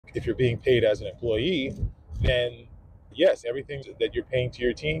If you're being paid as an employee, then yes, everything that you're paying to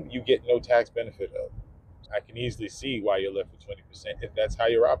your team, you get no tax benefit of. I can easily see why you're left with 20% if that's how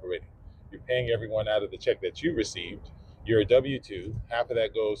you're operating. You're paying everyone out of the check that you received. You're a W 2, half of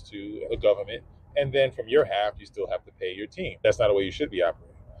that goes to the government, and then from your half, you still have to pay your team. That's not the way you should be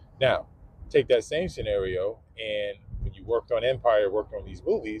operating. Now, take that same scenario, and when you worked on Empire, worked on these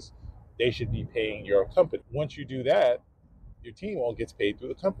movies, they should be paying your company. Once you do that, your team all gets paid through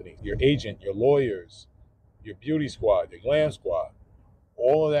the company. Your agent, your lawyers, your beauty squad, your glam squad,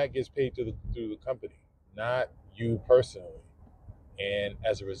 all of that gets paid through the company, not you personally. And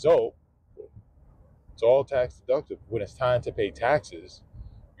as a result, it's all tax deductible. When it's time to pay taxes,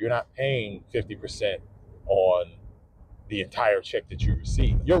 you're not paying 50% on the entire check that you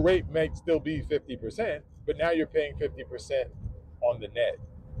receive. Your rate may still be 50%, but now you're paying 50% on the net.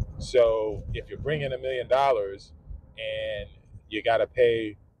 So if you're bringing $1 million and you got to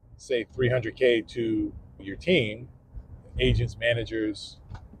pay, say, 300K to your team, agents, managers,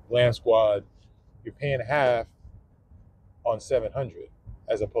 glam squad, you're paying half on 700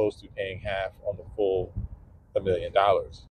 as opposed to paying half on the full $1 million.